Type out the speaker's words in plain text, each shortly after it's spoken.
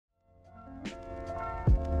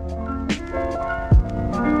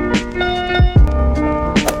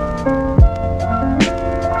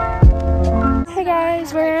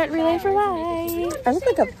I look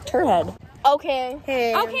like a turd. Okay.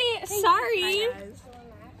 Hey. Okay, sorry.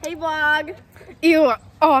 Hey, vlog. Ew.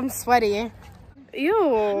 Oh, I'm sweaty.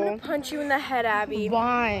 Ew. I'm gonna punch you in the head, Abby.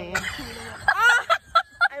 Why?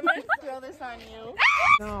 I'm gonna throw this on you.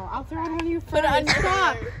 No, I'll throw it on you first. Put it on your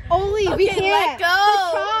Stop. Oli, we Okay, can't. let go.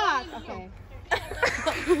 Talk. Okay.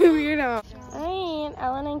 Weirdo. Alright,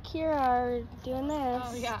 Ellen and Kira are doing this.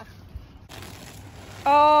 Oh, yeah.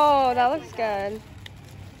 Oh, that looks good.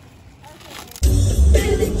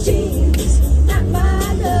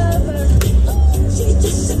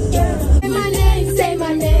 Say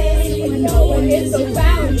my name when no one is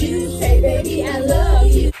around you. Say, baby, I love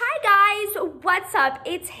you. Hi guys, what's up?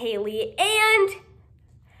 It's Haley and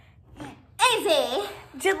Izzy.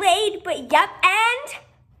 Delayed, but yep, and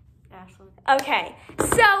Ashley. Okay,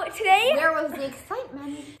 so today Where was the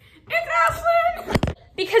excitement? it's Ashley.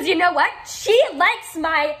 Because you know what? She likes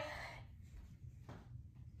my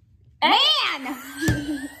man.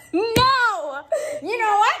 No. You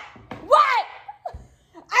know what? What?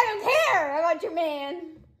 I don't care about your man.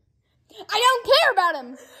 I don't care about him.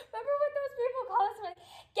 Remember what those people call us? Like,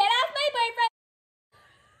 get off my boyfriend.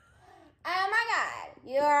 Oh my God,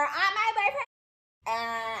 you're on my boyfriend.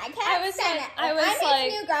 I can't stand it. I was I'm his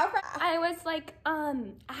like, new girlfriend. I was like,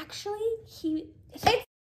 actually,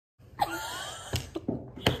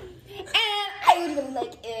 And I would really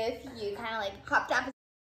like if you kind of like hopped off.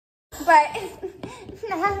 But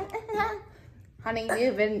honey,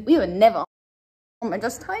 we would never. I'm gonna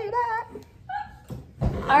just tell you that.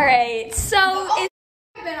 all right. So it's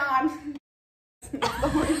Been on.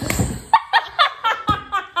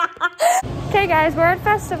 Okay guys, we're at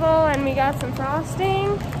festival and we got some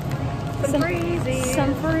frosting, some freezies,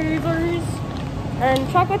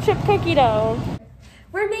 and chocolate chip cookie dough.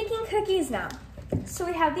 we're making cookies now. So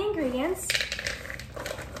we have the ingredients.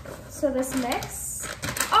 So this mix.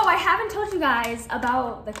 Oh, I haven't told you guys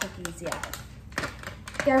about the cookies yet.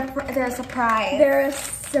 They're a surprise. They're a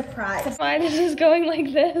surprise. Mine is just going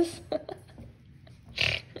like this.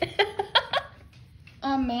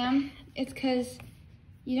 Ma'am, it's because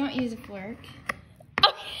you don't use a fork.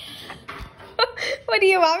 What do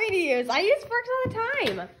you want me to use? I use forks all the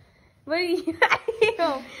time. What do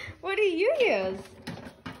you use?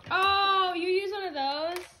 Oh, you use one of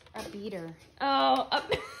those? A beater. Oh,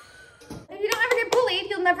 If you don't ever get bullied,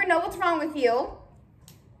 you'll never know what's wrong with you.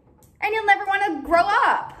 And you'll never want to grow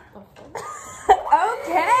up.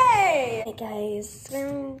 Okay. Hey guys,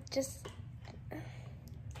 we're just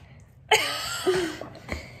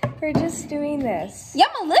doing this.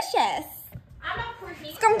 Yumalicious.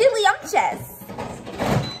 Scumdiddlyumptious.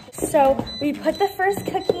 So we put the first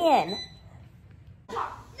cookie in.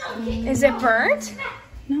 Is it burnt?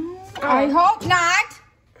 No. I hope not.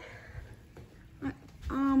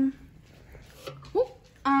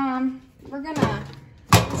 We're gonna.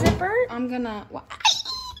 Is it burnt? I'm gonna.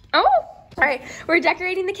 Oh, all right. We're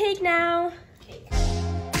decorating the cake now.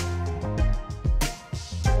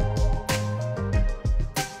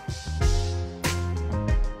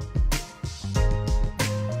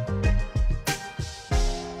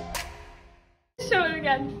 Show it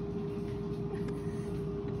again.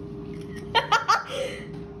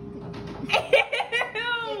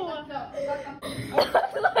 Ew!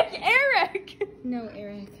 Like Eric. No,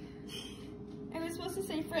 Eric. I was supposed to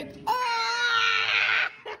say Frick.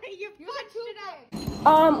 You touched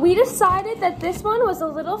it We decided that this one was a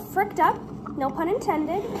little fricked up, no pun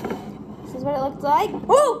intended. This is what it looked like.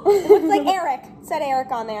 Ooh, it looks like Eric. It said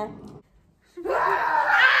Eric on there.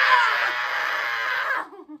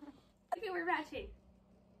 Okay, we're matching.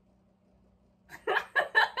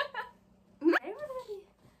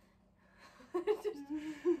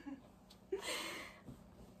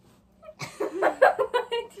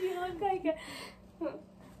 Do you look like a...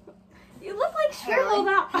 You look like Shirley.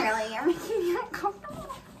 Really, you're making me uncomfortable.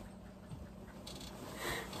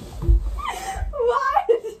 What?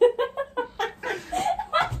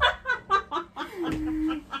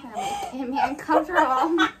 You're making me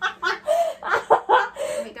uncomfortable.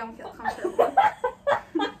 We don't feel comfortable.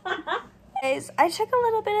 Guys, I took a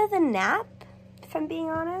little bit of a nap, if I'm being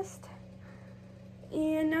honest.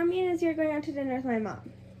 And now me and Izzy are going out to dinner with my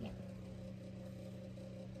mom.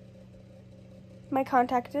 My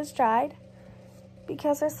contact is dried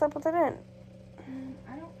because I slept with it in.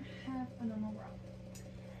 I don't have a normal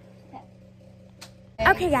bra.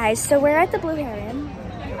 Okay guys, so we're at the Blue Heron.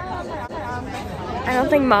 I don't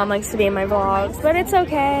think mom likes to be in my vlogs, but it's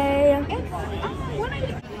okay.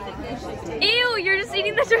 Ew, you're just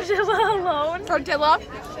eating the tortilla alone. Tortilla?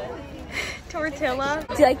 Tortilla.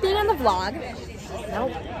 Do you like being on the vlog?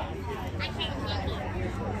 Nope.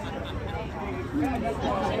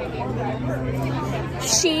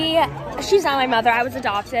 She's not my mother. I was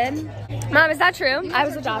adopted. Mom, is that true? I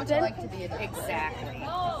was adopted. Exactly.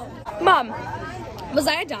 Mom, was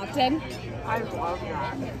I adopted? I love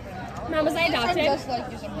that. Mom, was I adopted? Just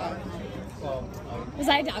like you sometimes. Was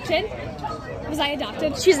I adopted? Was I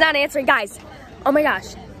adopted? She's not answering, guys. Oh my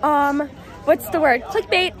gosh. What's the word?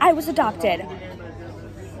 Clickbait. I was adopted.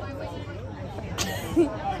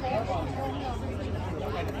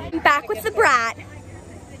 I'm back with the brat.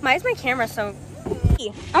 Why is my camera so?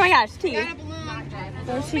 Oh my gosh, T.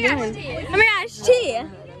 What's she doing? Oh my gosh, T.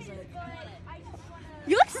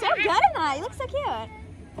 You look so good in that. You look so cute.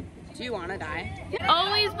 Do you want to die?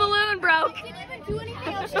 Ollie's balloon broke. I didn't even do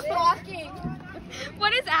anything. I was just walking.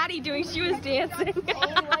 What is Addie doing? She was dancing.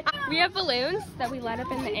 We have balloons that we light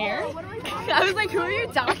up in the air. I was like, who are you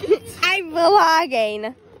talking to? I'm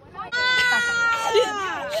vlogging.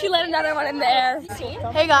 She lit another one in the air.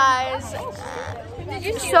 Hey guys.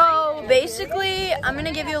 So basically, I'm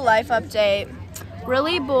gonna give you a life update.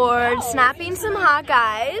 Really bored, snapping some hot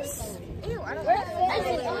guys.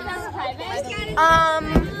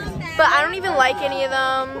 But I don't even like any of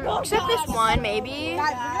them, except this one, maybe.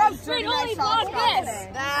 That's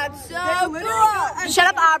so cool. Shut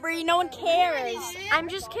up, Aubrey. No one cares. I'm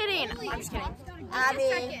just kidding. I'm just kidding.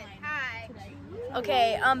 Abby.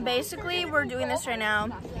 Okay, basically, we're doing this right now.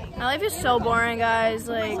 My life is so boring, guys.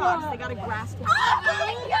 Like,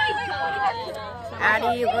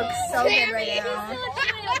 Addie looks so good right now.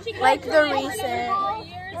 Like the recent.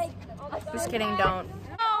 Just kidding, don't.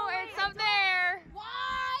 Oh, it's up there.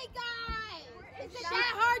 Why, guys? Is it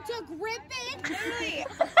that hard to grip it?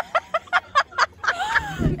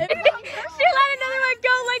 She let another one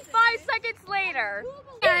go like 5 seconds later.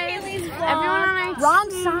 Everyone on our wrong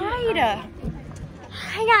side.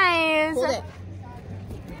 Hi guys.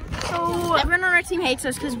 So everyone on our team hates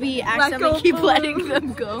us because we accidentally keep letting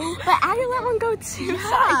them go. But Addie let one go too.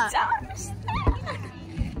 So I don't understand.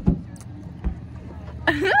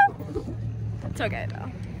 It's okay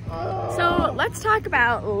though. So let's talk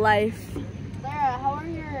about life. Sarah, how are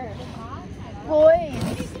your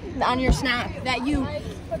boys on your snap that you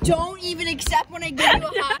don't even accept when I give you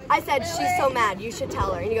a hot? I said, she's so mad, you should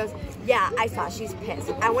tell her. And he goes, yeah, I saw, she's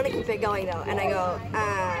pissed. I want to keep it going though. And I go,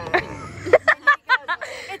 And he goes,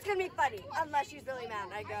 it's going to be funny, unless she's really mad.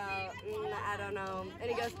 And I go, I don't know. And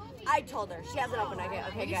he goes, I told her, she hasn't opened. I go,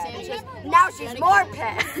 okay, good. And she goes, now she's more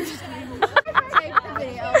pissed.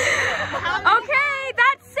 Okay,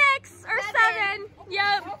 that's 6 or 7.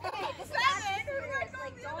 Yep.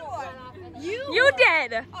 You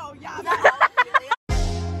did. Oh, yeah.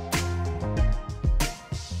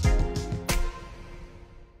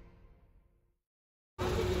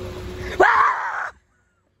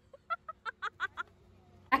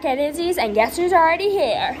 Back at Izzy's, and guess who's already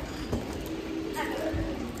here?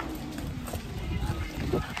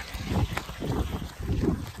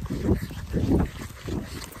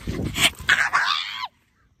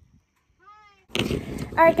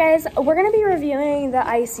 Alright guys, we're gonna be reviewing the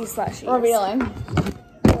icy slushies. Revealing.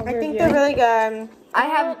 I think they're really good.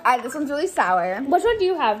 This one's really sour. Which one do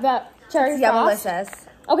you have? The cherry Yeah, sauce? delicious.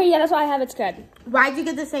 Okay, yeah, that's what I have. It's good. Why'd you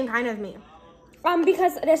get the same kind of me?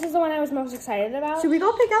 Because this is the one I was most excited about. Should we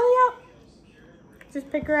go pick Ellie up? Just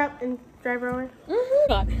pick her up and drive her over?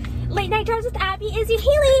 Mm-hmm. Late night drives with Abby, Izzy, and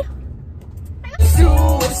Hailey.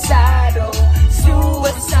 Suicidal,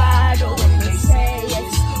 suicidal when they say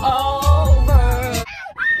it's over.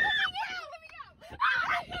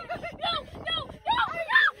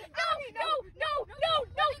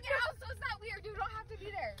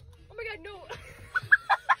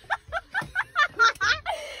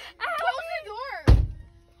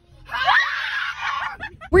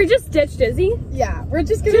 We just ditched Izzy. Yeah, we're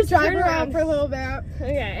just gonna drive turn around for a little bit.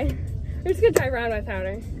 Okay. We're just gonna drive around without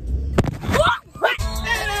her.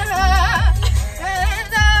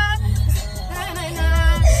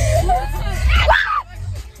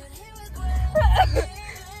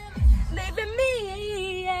 Leaving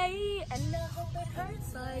me, and I hope it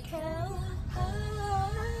hurts like hell.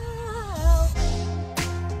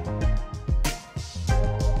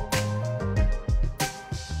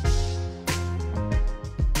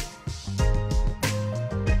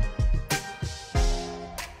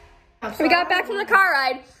 We got back from the car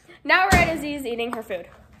ride. Now we're at Izzy's eating her food.